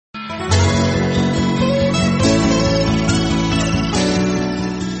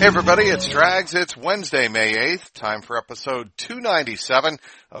Hey everybody, it's Drags. It's Wednesday, May 8th. Time for episode 297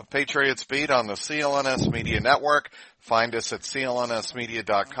 of Patriots Beat on the CLNS Media Network. Find us at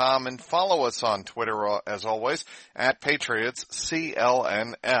clnsmedia.com and follow us on Twitter, as always, at Patriots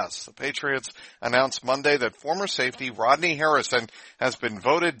CLNS. The Patriots announced Monday that former safety Rodney Harrison has been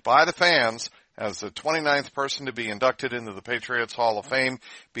voted by the fans as the 29th person to be inducted into the Patriots Hall of Fame,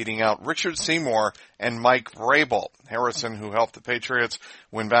 beating out Richard Seymour and Mike Vrabel. Harrison, who helped the Patriots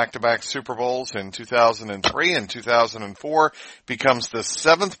win back-to-back Super Bowls in 2003 and 2004, becomes the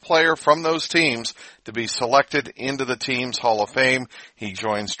seventh player from those teams to be selected into the team's Hall of Fame. He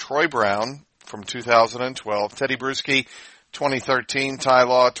joins Troy Brown from 2012, Teddy Bruschi 2013, Ty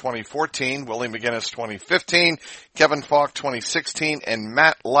Law 2014, Willie McGinnis 2015, Kevin Falk 2016, and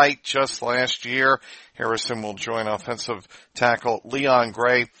Matt Light just last year. Harrison will join offensive tackle Leon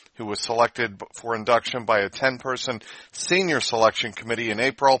Gray, who was selected for induction by a 10-person senior selection committee in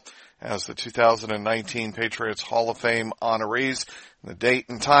April as the 2019 Patriots Hall of Fame honorees. The date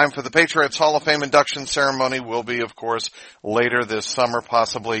and time for the Patriots Hall of Fame induction ceremony will be, of course, later this summer,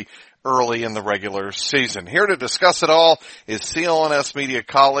 possibly early in the regular season. Here to discuss it all is CLNS Media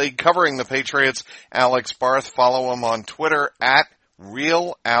colleague covering the Patriots, Alex Barth. Follow him on Twitter at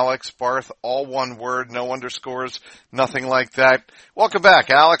RealAlexBarth, all one word, no underscores, nothing like that. Welcome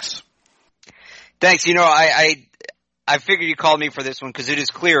back, Alex. Thanks. You know, I figured you called me for this one because it is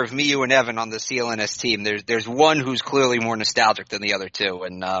clear of me, you, and Evan on the CLNS team. There's one who's clearly more nostalgic than the other two,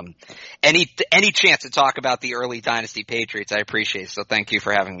 and any chance to talk about the early Dynasty Patriots, I appreciate. So thank you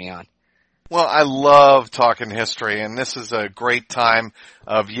for having me on. Well, I love talking history, and this is a great time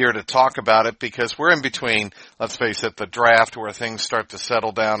of year to talk about it because we're in between, let's face it, the draft where things start to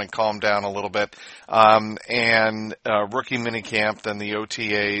settle down and calm down a little bit, and rookie minicamp, then the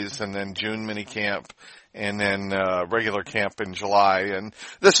OTAs, and then June minicamp, and then regular camp in July. And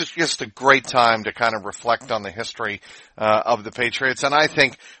this is just a great time to kind of reflect on the history of the Patriots. And I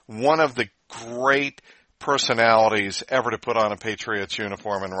think one of the great personalities ever to put on a Patriots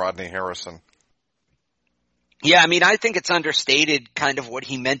uniform in Rodney Harrison. Yeah, I mean, I think it's understated kind of what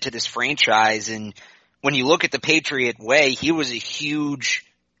he meant to this franchise. And when you look at the Patriot way, he was a huge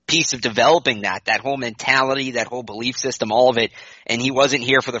piece of developing that whole mentality, that whole belief system, all of it. And he wasn't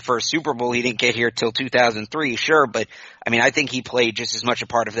here for the first Super Bowl. He didn't get here till 2003, sure. But I mean, I think he played just as much a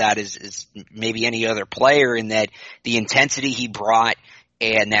part of that as maybe any other player, in that the intensity he brought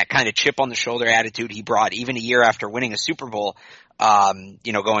and that kind of chip on the shoulder attitude he brought even a year after winning a Super Bowl,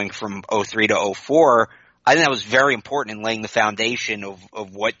 going from 03 to 04, I think that was very important in laying the foundation of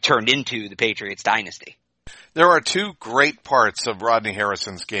what turned into the Patriots dynasty. There are two great parts of Rodney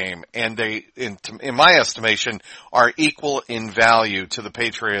Harrison's game, and they, in my estimation, are equal in value to the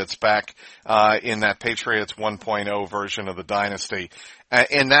Patriots back in that Patriots 1.0 version of the dynasty.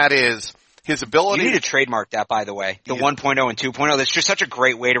 And that is his ability. You need to trademark that, by the way. The 1.0 and 2.0. That's just such a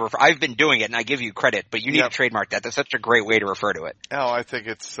great way to refer. I've been doing it, and I give you credit, but you need to trademark that. That's such a great way to refer to it. No, I think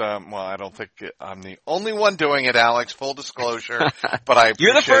it's, I don't think I'm the only one doing it, Alex, full disclosure, but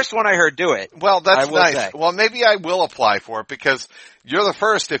You're the first one I heard do it. Well, that's nice. Say. Well, maybe I will apply for it because you're the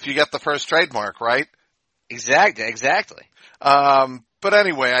first if you get the first trademark, right? Exactly. But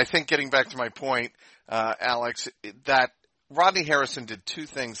anyway, I think getting back to my point, Alex, that Rodney Harrison did two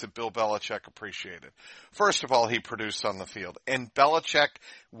things that Bill Belichick appreciated. First of all, he produced on the field. And Belichick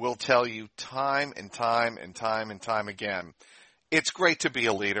will tell you time and time and time and time again, it's great to be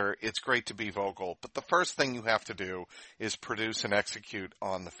a leader, it's great to be vocal, but the first thing you have to do is produce and execute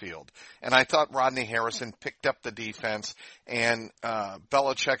on the field. And I thought Rodney Harrison picked up the defense, and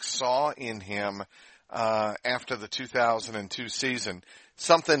Belichick saw in him after the 2002 season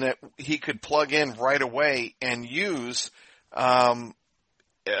something that he could plug in right away and use in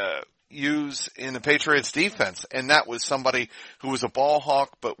the Patriots defense. And that was somebody who was a ball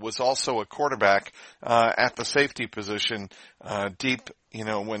hawk, but was also a quarterback, at the safety position, deep in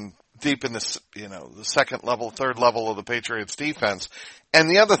the second level, third level of the Patriots defense. And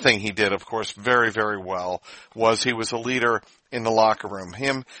the other thing he did, of course, very, very well was he was a leader in the locker room.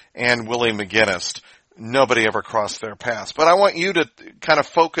 Him and Willie McGinnis. Nobody ever crossed their paths. But I want you to kind of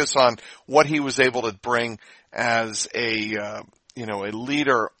focus on what he was able to bring as a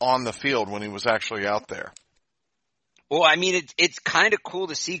leader on the field when he was actually out there. Well, I mean, it's kind of cool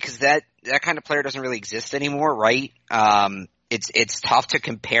to see because that kind of player doesn't really exist anymore, right? It's tough to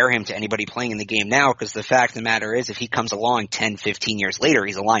compare him to anybody playing in the game now because the fact of the matter is if he comes along 10, 15 years later,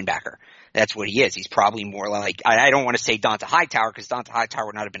 he's a linebacker. That's what he is. He's probably more like, I don't want to say Donta Hightower because Donta Hightower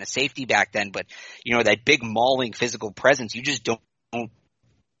would not have been a safety back then, but that big mauling physical presence, you just don't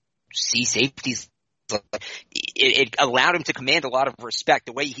see safeties. it allowed him to command a lot of respect.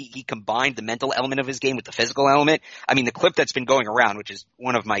 The way he combined the mental element of his game with the physical element. I mean, the clip that's been going around, which is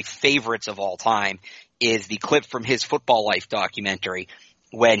one of my favorites of all time, is the clip from his Football Life documentary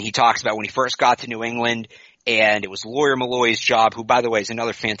when he talks about when he first got to New England, and it was Lawyer Malloy's job, who, by the way, is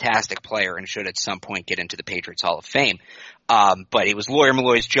another fantastic player and should at some point get into the Patriots Hall of Fame. But it was Lawyer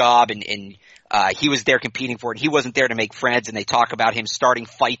Malloy's job, and he was there competing for it. He wasn't there to make friends, and they talk about him starting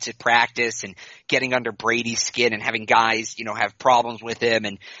fights at practice and getting under Brady's skin and having guys, have problems with him.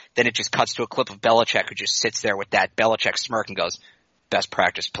 And then it just cuts to a clip of Belichick, who just sits there with that Belichick smirk and goes, "Best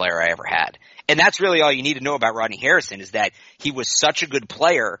practice player I ever had." And that's really all you need to know about Rodney Harrison, is that he was such a good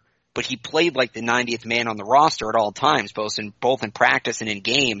player, but he played like the 90th man on the roster at all times, both in practice and in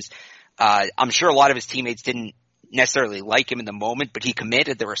games. I'm sure a lot of his teammates didn't necessarily like him in the moment, but he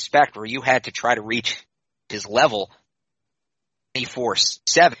commanded the respect where you had to try to reach his level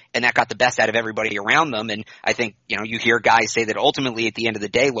 24/7, and that got the best out of everybody around them. And I think, you hear guys say that ultimately at the end of the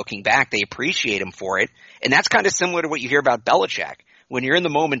day, looking back, they appreciate him for it. And that's kind of similar to what you hear about Belichick. When you're in the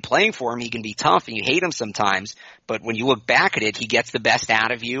moment playing for him, he can be tough and you hate him sometimes, but when you look back at it, he gets the best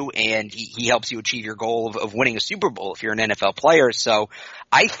out of you, and he helps you achieve your goal of winning a Super Bowl if you're an NFL player. So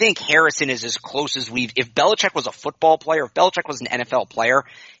I think Harrison is as close as if Belichick was a football player, if Belichick was an NFL player,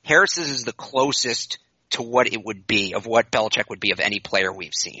 Harrison is the closest to what it would be, of what Belichick would be of any player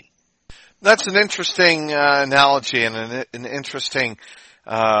we've seen. That's an interesting analogy and an interesting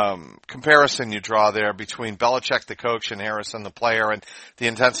comparison you draw there between Belichick, the coach, and Harrison, the player, and the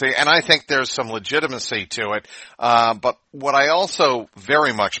intensity. And I think there's some legitimacy to it. But what I also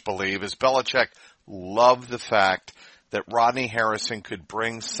very much believe is Belichick loved the fact that Rodney Harrison could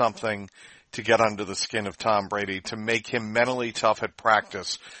bring something to get under the skin of Tom Brady, to make him mentally tough at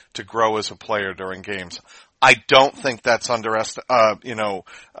practice, to grow as a player during games. I don't think that's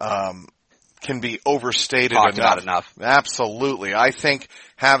can be overstated Talked about enough. Absolutely. I think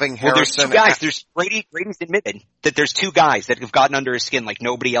having Harrison... There's two guys. Brady's admitted that there's two guys that have gotten under his skin like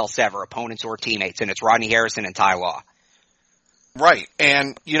nobody else ever, opponents or teammates, and it's Rodney Harrison and Ty Law. Right.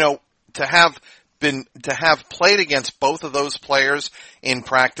 And, to have played against both of those players in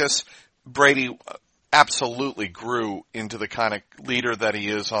practice, Brady absolutely grew into the kind of leader that he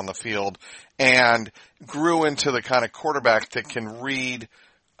is on the field, and grew into the kind of quarterback that can read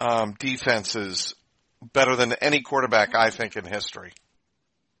defenses better than any quarterback, I think, in history.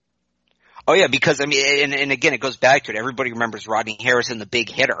 Oh yeah, because and again, it goes back to it. Everybody remembers Rodney Harrison, the big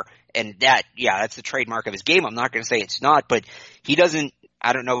hitter, and that's the trademark of his game. I'm not going to say it's not, but he doesn't,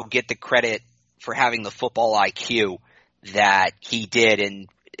 get the credit for having the football IQ that he did. And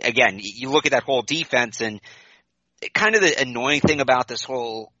again, you look at that whole defense, and kind of the annoying thing about this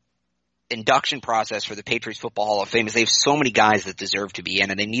whole induction process for the Patriots Football Hall of Fame is they have so many guys that deserve to be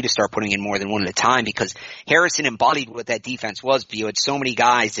in, and they need to start putting in more than one at a time, because Harrison embodied what that defense was. But you had so many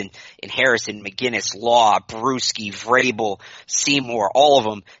guys in Harrison, McGinnis, Law, Bruschi, Vrabel, Seymour, all of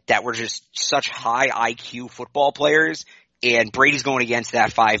them that were just such high IQ football players, and Brady's going against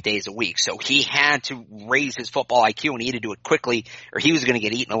that 5 days a week. So he had to raise his football IQ, and he had to do it quickly, or he was going to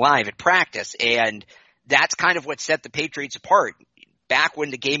get eaten alive at practice. And that's kind of what set the Patriots apart. Back when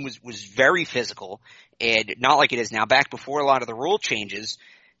the game was very physical, and not like it is now, back before a lot of the rule changes,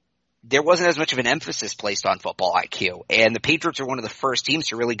 there wasn't as much of an emphasis placed on football IQ. And the Patriots are one of the first teams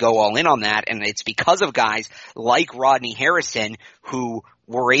to really go all in on that, and it's because of guys like Rodney Harrison who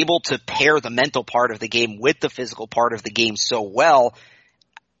were able to pair the mental part of the game with the physical part of the game so well.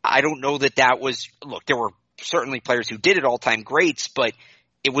 I don't know that was – look, there were certainly players who did it, all-time greats, but –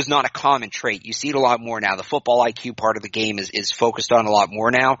 it was not a common trait. You see it a lot more now. The football IQ part of the game is focused on a lot more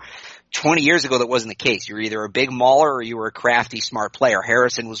now. 20 years ago, that wasn't the case. You were either a big mauler or you were a crafty, smart player.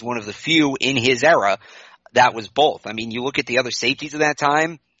 Harrison was one of the few in his era that was both. I mean, you look at the other safeties of that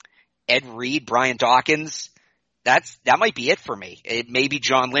time, Ed Reed, Brian Dawkins, that might be it for me. It may be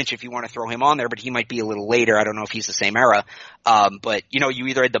John Lynch if you want to throw him on there, but he might be a little later. I don't know if he's the same era. But you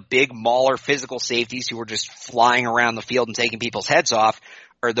either had the big mauler physical safeties who were just flying around the field and taking people's heads off,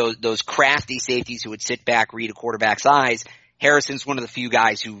 or those crafty safeties who would sit back, read a quarterback's eyes. Harrison's one of the few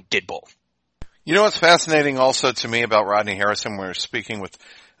guys who did both. What's fascinating also to me about Rodney Harrison, we're speaking with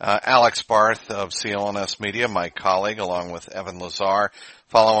Alex Barth of CLNS Media, my colleague, along with Evan Lazar.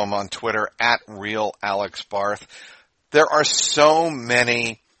 Follow him on Twitter at RealAlexBarth. There are so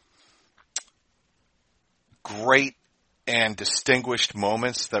many great and distinguished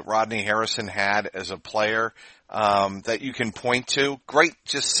moments that Rodney Harrison had as a player that you can point to. Great,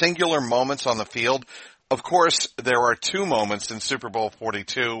 just singular moments on the field. Of course, there are two moments in Super Bowl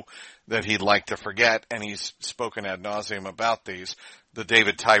 42 that he'd like to forget, and he's spoken ad nauseum about these. The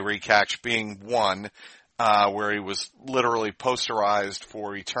David Tyree catch being one. where he was literally posterized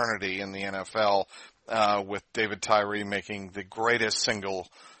for eternity in the NFL, with David Tyree making the greatest single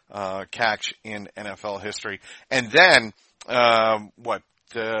catch in NFL history. And then,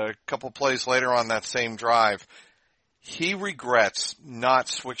 a couple plays later on that same drive, he regrets not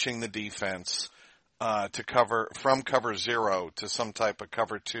switching the defense from cover 0 to some type of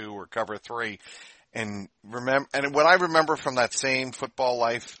cover 2 or cover 3. And what I remember from that same football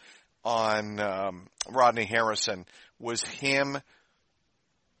life on Rodney Harrison was him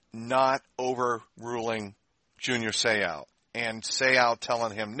not overruling Junior Seau, and Seau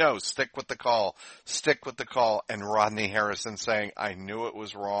telling him, no, stick with the call, and Rodney Harrison saying, I knew it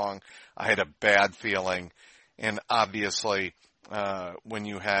was wrong, I had a bad feeling. And obviously, when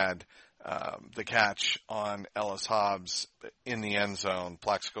you had the catch on Ellis Hobbs in the end zone,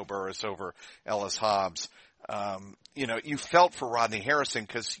 Plaxico Burress over Ellis Hobbs, you felt for Rodney Harrison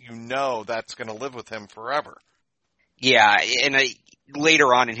because you know that's going to live with him forever. Yeah, and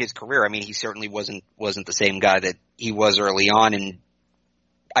later on in his career, I mean, he certainly wasn't the same guy that he was early on, and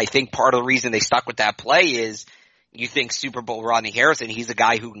I think part of the reason they stuck with that play is you think Super Bowl Rodney Harrison, he's a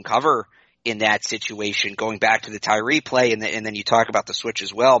guy who can cover in that situation, going back to the Tyree play, and then you talk about the switch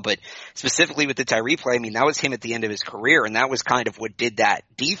as well, but specifically with the Tyree play, I mean, that was him at the end of his career, and that was kind of what did that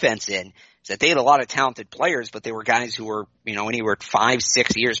defense in, is that they had a lot of talented players, but they were guys who were, anywhere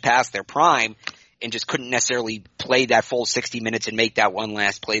 5-6 years past their prime, and just couldn't necessarily play that full 60 minutes and make that one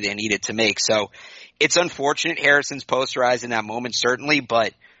last play they needed to make. So it's unfortunate Harrison's posterized in that moment, certainly,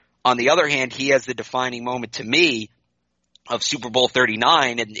 but on the other hand, he has the defining moment to me of Super Bowl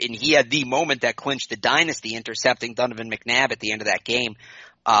 39, and he had the moment that clinched the dynasty, intercepting Donovan McNabb at the end of that game.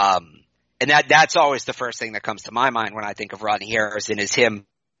 And that's always the first thing that comes to my mind when I think of Rodney Harrison, is him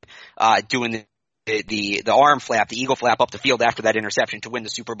doing the arm flap, the eagle flap up the field after that interception to win the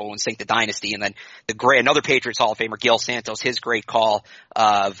Super Bowl and sink the dynasty. And then another Patriots Hall of Famer, Gil Santos, his great call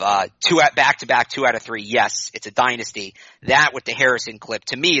of back-to-back 2 out of 3. Yes, it's a dynasty. That with the Harrison clip,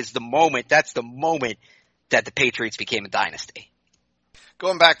 to me, is the moment. That's the moment that the Patriots became a dynasty.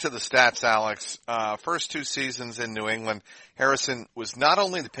 Going back to the stats, Alex, first 2 seasons in New England, Harrison was not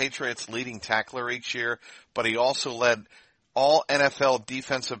only the Patriots' leading tackler each year, but he also led all NFL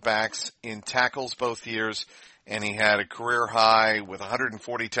defensive backs in tackles both years, and he had a career high with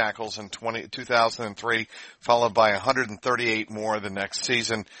 140 tackles in 2003, followed by 138 more the next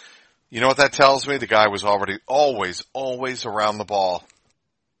season. You know what that tells me? The guy was always around the ball.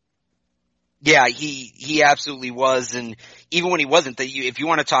 Yeah, he absolutely was, and even when he wasn't, if you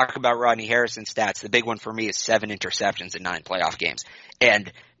want to talk about Rodney Harrison's stats, the big one for me is 7 interceptions in 9 playoff games,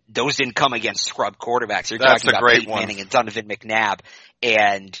 and those didn't come against scrub quarterbacks. You're talking about Peyton Manning and Donovan McNabb,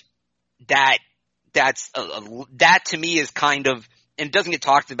 and that to me is kind of, and it doesn't get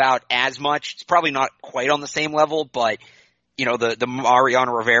talked about as much. It's probably not quite on the same level, but the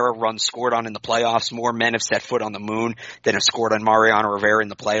Mariano Rivera run scored on in the playoffs. More men have set foot on the moon than have scored on Mariano Rivera in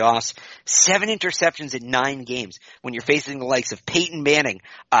the playoffs. 7 interceptions in 9 games when you're facing the likes of Peyton Manning,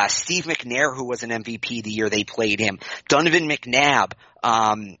 Steve McNair, who was an MVP the year they played him, Donovan McNabb,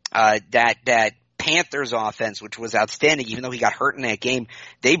 that Panthers offense, which was outstanding, even though he got hurt in that game.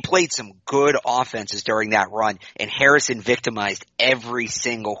 They played some good offenses during that run, and Harrison victimized every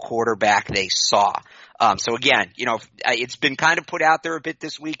single quarterback they saw. So again, it's been kind of put out there a bit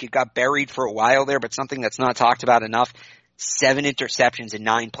this week. It got buried for a while there, but something that's not talked about enough. 7 interceptions in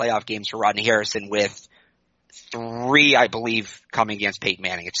 9 playoff games for Rodney Harrison, with 3, I believe, coming against Peyton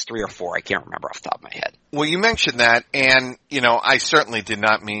Manning. It's 3 or 4. I can't remember off the top of my head. Well, you mentioned that, and, I certainly did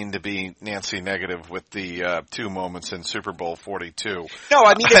not mean to be Nancy negative with the 2 moments in Super Bowl 42. No,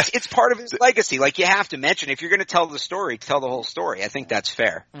 I mean, it's part of his legacy. Like, you have to mention, if you're going to tell the story, tell the whole story. I think that's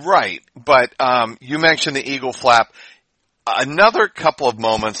fair. Right, but you mentioned the eagle flap. Another couple of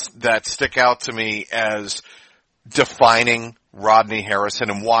moments that stick out to me as defining Rodney Harrison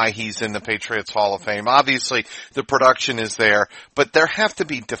and why he's in the Patriots Hall of Fame. Obviously, the production is there, but there have to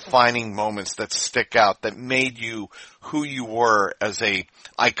be defining moments that stick out that made you who you were as a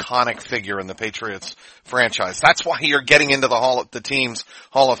iconic figure in the Patriots franchise. That's why you're getting into the team's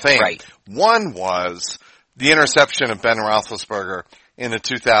Hall of Fame. Right. One was the interception of Ben Roethlisberger in the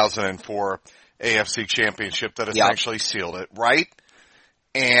 2004 AFC Championship that essentially sealed it, right?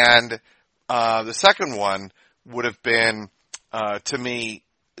 And the second one would have been, to me,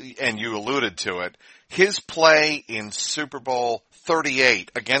 and you alluded to it, his play in Super Bowl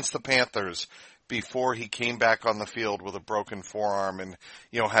 38 against the Panthers before he came back on the field with a broken forearm and,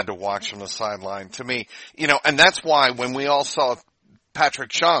 had to watch from the sideline. To me, and that's why when we all saw Patrick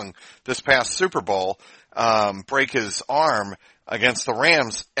Chung this past Super Bowl, break his arm, against the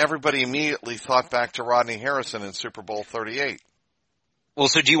Rams, everybody immediately thought back to Rodney Harrison in Super Bowl 38. Well,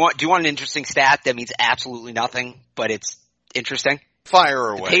 so do you want an interesting stat that means absolutely nothing, but it's interesting? Fire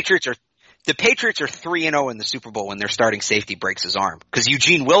away. The Patriots are 3-0 in the Super Bowl when their starting safety breaks his arm, because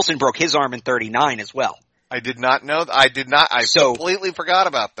Eugene Wilson broke his arm in 39 as well. I did not know. I did not. I completely forgot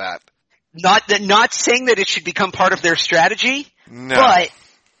about that. Not saying that it should become part of their strategy, no. But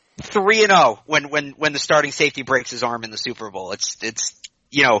 3-0 when the starting safety breaks his arm in the Super Bowl. It's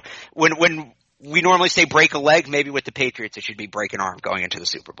when we normally say break a leg, maybe with the Patriots it should be break an arm going into the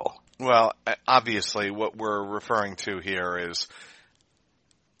Super Bowl. Well, obviously what we're referring to here is,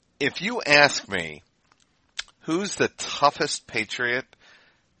 if you ask me who's the toughest Patriot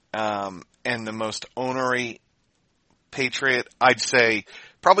and the most ornery Patriot, I'd say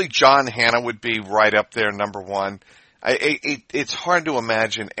probably John Hanna would be right up there, number one. It's hard to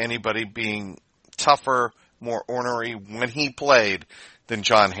imagine anybody being tougher, more ornery when he played than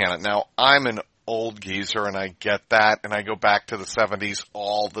John Hanna. Now, I'm an old geezer, and I get that, and I go back to the 70s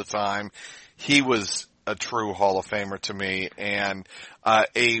all the time. He was a true Hall of Famer to me, and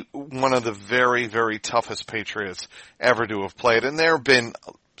one of the very, very toughest Patriots ever to have played. And there have been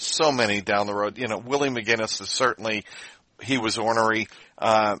so many down the road. Willie McGinnis is certainly, he was ornery.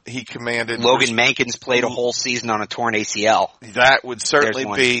 He commanded. Logan Mankins played a whole season on a torn ACL. That would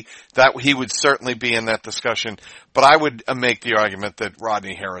certainly he would certainly be in that discussion. But I would make the argument that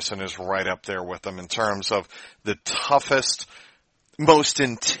Rodney Harrison is right up there with them in terms of the toughest, most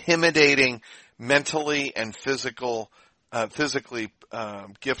intimidating, mentally and physically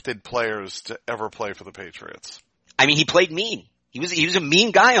gifted players to ever play for the Patriots. I mean, he played mean. He was a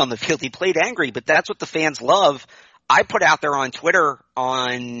mean guy on the field. He played angry, but that's what the fans love. I put out there on Twitter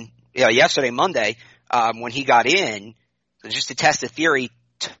yesterday, Monday, when he got in, just to test the theory,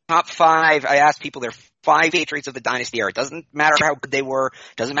 top 5, I asked people their 5 Patriots of the dynasty era. It doesn't matter how good they were,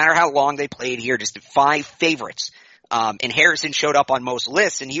 doesn't matter how long they played here, just 5 favorites. And Harrison showed up on most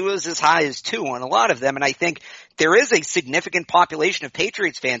lists, and he was as high as 2 on a lot of them. And I think there is a significant population of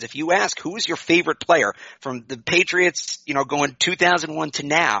Patriots fans. If you ask who is your favorite player from the Patriots, going 2001 to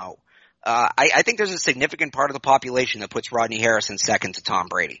now, I think there's a significant part of the population that puts Rodney Harrison second to Tom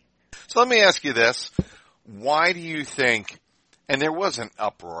Brady. So let me ask you this. Why do you think, and there was an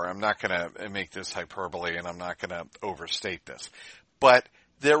uproar, I'm not going to make this hyperbole and I'm not going to overstate this, but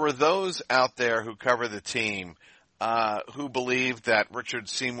there were those out there who cover the team who believed that Richard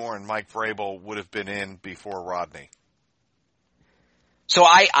Seymour and Mike Vrabel would have been in before Rodney. So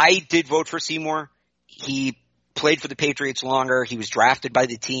I did vote for Seymour. He played for the Patriots longer. He was drafted by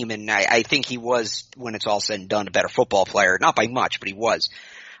the team, and I think he was, when it's all said and done, a better football player. Not by much, but he was.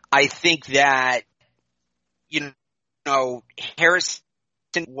 I think that, Harrison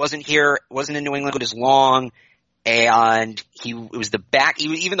wasn't in New England as long, and it was the back,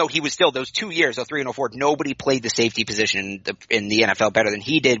 even though he was still those 2 years, 03 and 04, nobody played the safety position in the NFL better than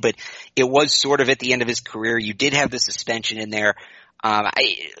he did, but it was sort of at the end of his career. You did have the suspension in there.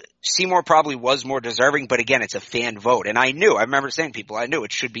 Seymour probably was more deserving, but again, it's a fan vote. And I remember saying to people, I knew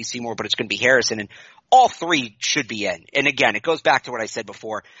it should be Seymour, but it's going to be Harrison, and all 3 should be in. And again, it goes back to what I said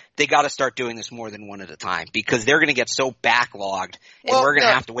before. They got to start doing this more than one at a time, because they're going to get so backlogged, and we're going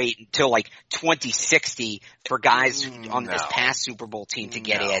to have to wait until 2060 for guys on this past Super Bowl team to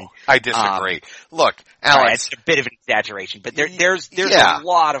get in. I disagree. Look, Alex, it's a bit of an exaggeration, but there's a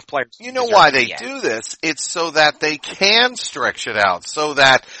lot of players. You know why they do this? It's so that they can stretch it out, so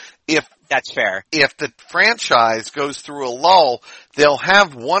that that's fair. If the franchise goes through a lull, they'll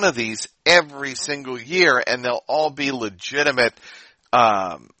have one of these every single year, and they'll all be legitimate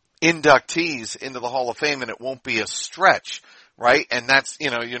inductees into the Hall of Fame, and it won't be a stretch, right? And that's,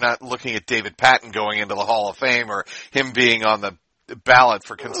 you're not looking at David Patton going into the Hall of Fame or him being on the ballot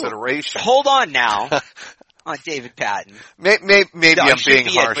for consideration. Hold on now. On David Patton. Maybe I'm being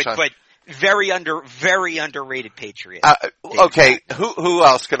harsh on... But very underrated Patriot. Okay, who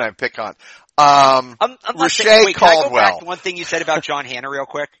else can I pick on? I'm Rashay Caldwell. Can I go back to one thing you said about John Hanna real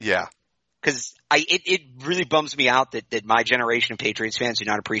quick? Yeah. Because it really bums me out that my generation of Patriots fans do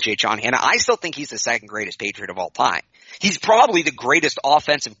not appreciate John Hanna. I still think he's the second greatest Patriot of all time. He's probably the greatest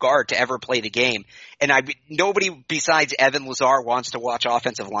offensive guard to ever play the game. And nobody besides Evan Lazar wants to watch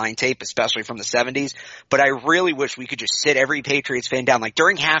offensive line tape, especially from the 70s. But I really wish we could just sit every Patriots fan down, like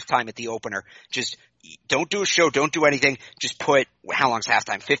during halftime at the opener, just don't do a show, don't do anything. Just put, how long's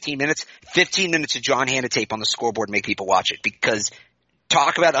halftime? 15 minutes? 15 minutes of John Hanna tape on the scoreboard and make people watch it, because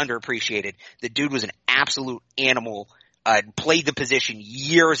talk about underappreciated. The dude was an absolute animal, played the position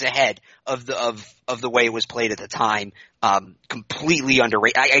years ahead of the way it was played at the time. Completely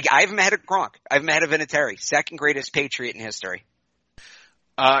underrated. I have him ahead of Gronk. I have him ahead of Vinatieri. Second greatest Patriot in history.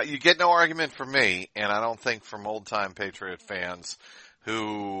 You get no argument from me, and I don't think from old-time Patriot fans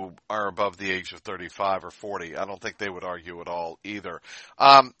who are above the age of 35 or 40. I don't think they would argue at all either.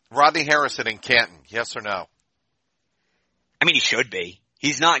 Rodney Harrison in Canton, yes or no? I mean, he should be.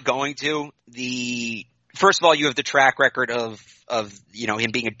 He's not going to. First of all, you have the track record of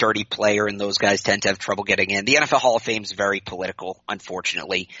him being a dirty player, and those guys tend to have trouble getting in. The NFL Hall of Fame is very political,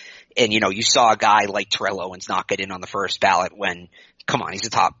 unfortunately. And, you saw a guy like Terrell Owens not get in on the first ballot when, come on, he's a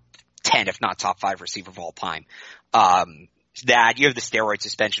top 10, if not top 5 receiver of all time. That, you have the steroid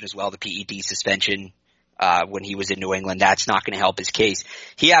suspension as well, the PED suspension, when he was in New England. That's not going to help his case.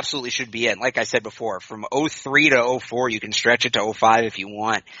 He absolutely should be in. Like I said before, from 03 to 04, you can stretch it to 05 if you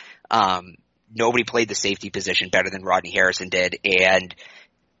want. Nobody played the safety position better than Rodney Harrison did. And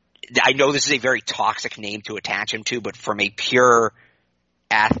I know this is a very toxic name to attach him to, but from a pure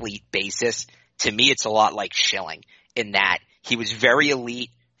athlete basis, to me, it's a lot like Schilling in that he was very elite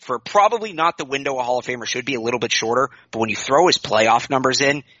for probably not the window a Hall of Famer should be, a little bit shorter. But when you throw his playoff numbers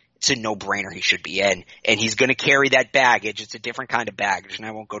in, it's a no-brainer he should be in. And he's going to carry that baggage. It's a different kind of baggage, and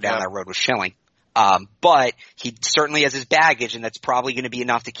I won't go down that road with Schilling. But he certainly has his baggage, and that's probably going to be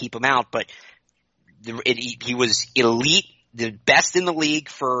enough to keep him out. But he was elite, the best in the league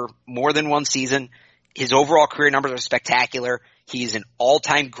for more than one season. His overall career numbers are spectacular. He's an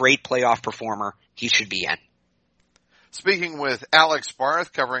all-time great playoff performer. He should be in. Speaking with Alex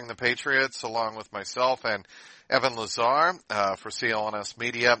Barth, covering the Patriots, along with myself and Evan Lazar for CLNS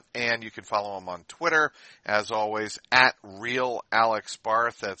Media, and you can follow him on Twitter, as always, at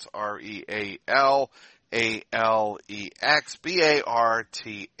RealAlexBarth. That's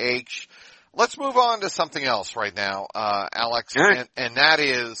RealAlexBarth. Let's move on to something else right now, Alex, right. and that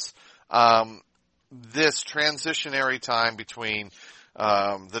is this transitionary time between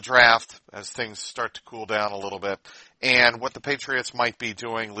the draft, as things start to cool down a little bit, and what the Patriots might be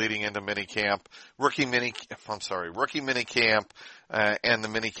doing leading into minicamp, rookie minicamp, and the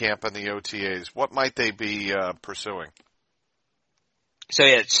minicamp and the OTAs. What might they be pursuing?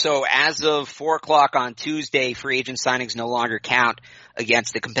 So as of 4:00 on Tuesday, free agent signings no longer count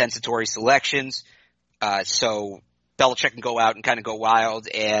against the compensatory selections. So Belichick can go out and kind of go wild,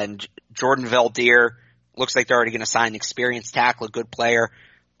 and Jordan Valdir looks like they're already going to sign an experienced tackle, a good player.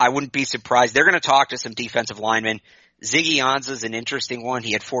 I wouldn't be surprised. They're going to talk to some defensive linemen. Ziggy Ansah's an interesting one.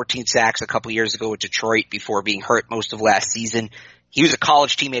 He had 14 sacks a couple years ago with Detroit before being hurt most of last season. He was a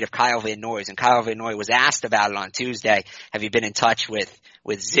college teammate of Kyle Van Noy's, and Kyle Van Noy was asked about it on Tuesday. Have you been in touch with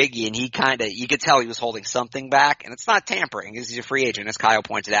Ziggy? And you could tell he was holding something back, and it's not tampering. He's a free agent, as Kyle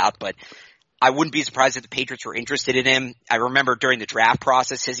pointed out, but I wouldn't be surprised if the Patriots were interested in him. I remember during the draft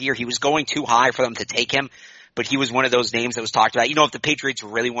process his year, he was going too high for them to take him, but he was one of those names that was talked about. If the Patriots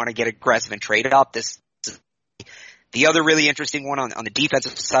really want to get aggressive and trade it up, this is the other really interesting one on the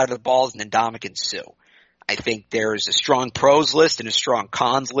defensive side of the ball is Ndamukong Suh. I think there's a strong pros list and a strong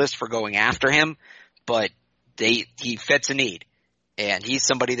cons list for going after him, but he fits a need. And he's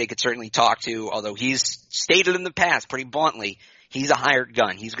somebody they could certainly talk to, although he's stated in the past pretty bluntly, he's a hired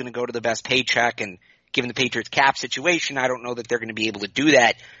gun. He's going to go to the best paycheck, and given the Patriots cap situation, I don't know that they're going to be able to do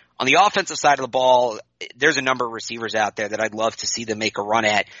that. On the offensive side of the ball, there's a number of receivers out there that I'd love to see them make a run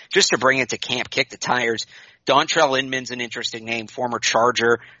at just to bring it to camp, kick the tires. Dontrell Inman's an interesting name, former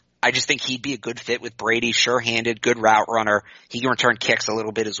Charger. I just think he'd be a good fit with Brady, sure-handed, good route runner. He can return kicks a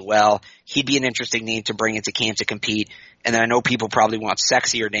little bit as well. He'd be an interesting name to bring into camp to compete. And then I know people probably want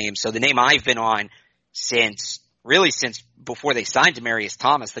sexier names. So the name I've been on since before they signed Demaryius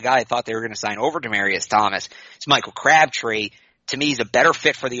Thomas, the guy I thought they were going to sign over Demaryius Thomas, is Michael Crabtree. To me, he's a better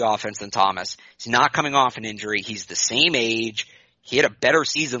fit for the offense than Thomas. He's not coming off an injury. He's the same age. He had a better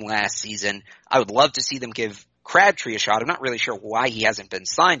season last season. I would love to see them give Crabtree a shot. I'm not really sure why he hasn't been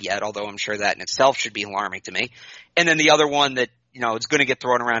signed yet, although I'm sure that in itself should be alarming to me. And then the other one that, is going to get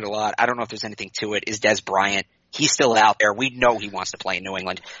thrown around a lot, I don't know if there's anything to it, is Dez Bryant. He's still out there. We know he wants to play in New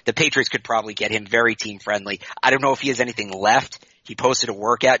England. The Patriots could probably get him very team-friendly. I don't know if he has anything left. He posted a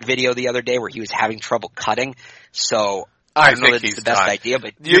workout video the other day where he was having trouble cutting. So I don't know that it's the best idea,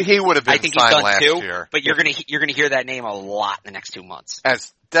 but he would have been signed last year. But you're gonna hear that name a lot in the next 2 months.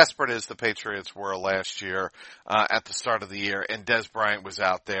 As desperate as the Patriots were last year at the start of the year, and Dez Bryant was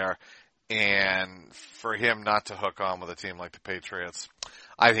out there, and for him not to hook on with a team like the Patriots,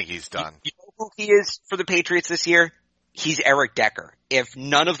 I think he's done. You know who he is for the Patriots this year? He's Eric Decker. If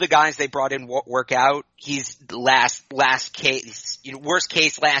none of the guys they brought in work out, he's last case, worst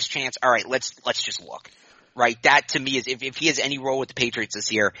case, last chance. All right, let's just look. Right, that to me is if he has any role with the Patriots this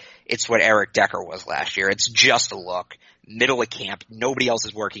year, it's what Eric Decker was last year. It's just a look, middle of camp, nobody else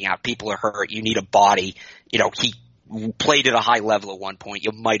is working out, people are hurt, you need a body. He played at a high level at one point,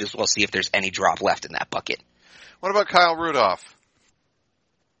 you might as well see if there's any drop left in that bucket. What about Kyle Rudolph?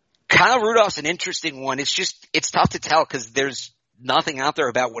 Kyle Rudolph's an interesting one. It's tough to tell because there's nothing out there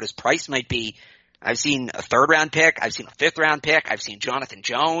about what his price might be. I've seen a 3rd round pick. I've seen a 5th round pick. I've seen Jonathan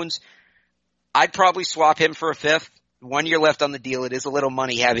Jones. I'd probably swap him for a 5th. 1 year left on the deal. It is a little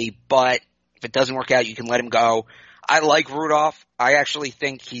money heavy, but if it doesn't work out, you can let him go. I like Rudolph. I actually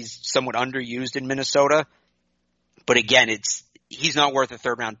think he's somewhat underused in Minnesota. But again, he's not worth a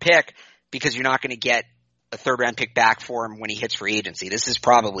 3rd round pick because you're not going to get a 3rd round pick back for him when he hits free agency. This is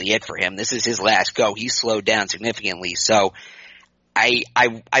probably it for him. This is his last go. He's slowed down significantly. So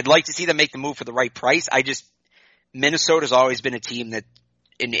I'd like to see them make the move for the right price. Minnesota's always been a team that,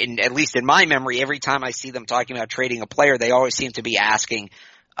 at least in my memory, every time I see them talking about trading a player, they always seem to be asking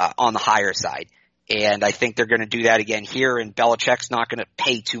on the higher side. And I think they're going to do that again here, and Belichick's not going to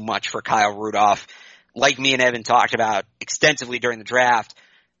pay too much for Kyle Rudolph. Like me and Evan talked about extensively during the draft,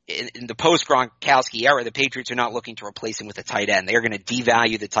 in the post-Gronkowski era, the Patriots are not looking to replace him with a tight end. They're going to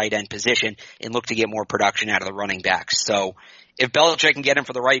devalue the tight end position and look to get more production out of the running backs. So if Belichick can get him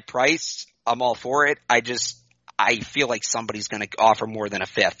for the right price, I'm all for it. I feel like somebody's going to offer more than a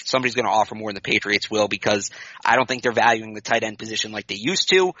 5th. Somebody's going to offer more than the Patriots will because I don't think they're valuing the tight end position like they used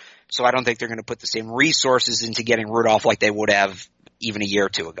to. So I don't think they're going to put the same resources into getting Rudolph like they would have even a year or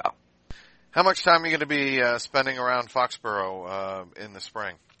two ago. How much time are you going to be spending around Foxborough in the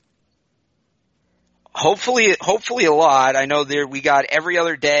spring? Hopefully a lot. I know we got every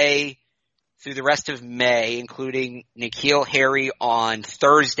other day through the rest of May, including N'Keal Harry on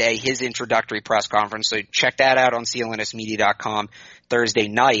Thursday, his introductory press conference. So check that out on clnsmedia.com Thursday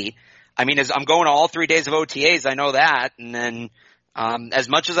night. I mean, as I'm going to all 3 days of OTAs, I know that. And then, as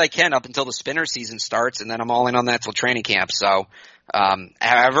much as I can up until the spinner season starts, and then I'm all in on that till training camp. So,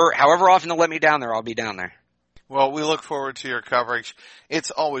 however often they'll let me down there, I'll be down there. Well, we look forward to your coverage.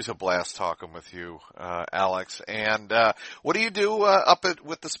 It's always a blast talking with you, Alex. And what do you do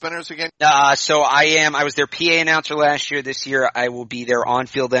with the Spinners again? So I was their PA announcer last year. This year I will be their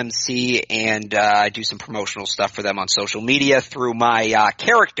on-field MC, and I do some promotional stuff for them on social media through my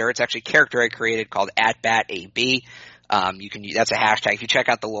character. It's actually a character I created called @BatAB. That's a hashtag. If you check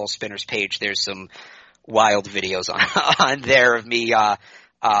out the Little Spinners page, there's some wild videos on there of me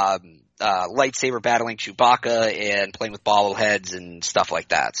lightsaber battling Chewbacca and playing with bobbleheads and stuff like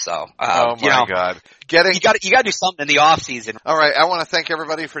that. So, God. You gotta do something in the off season. All right. I want to thank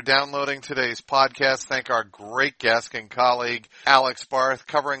everybody for downloading today's podcast. Thank our great guest and colleague, Alex Barth,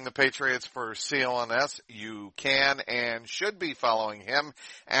 covering the Patriots for CLNS. You can and should be following him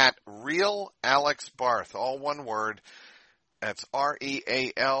at Real Alex Barth, all one word. That's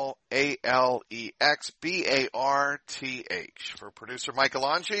RealAlexBarth. For producer Mike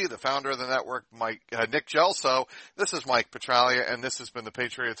Alonji, the founder of the network, Nick Gelso, this is Mike Petralia, and this has been the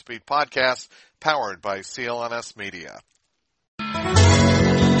Patriots Beat Podcast, powered by CLNS Media.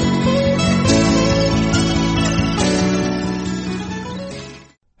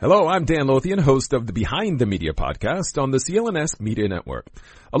 Hello, I'm Dan Lothian, host of the Behind the Media podcast on the CLNS Media Network.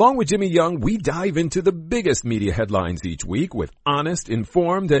 Along with Jimmy Young, we dive into the biggest media headlines each week with honest,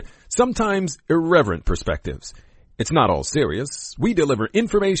 informed, and sometimes irreverent perspectives. It's not all serious. We deliver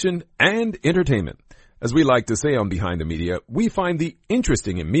information and entertainment. As we like to say on Behind the Media, we find the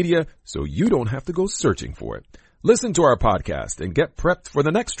interesting in media so you don't have to go searching for it. Listen to our podcast and get prepped for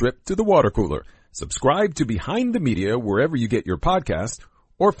the next trip to the water cooler. Subscribe to Behind the Media wherever you get your podcast,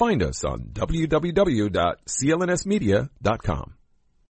 or find us on www.clnsmedia.com.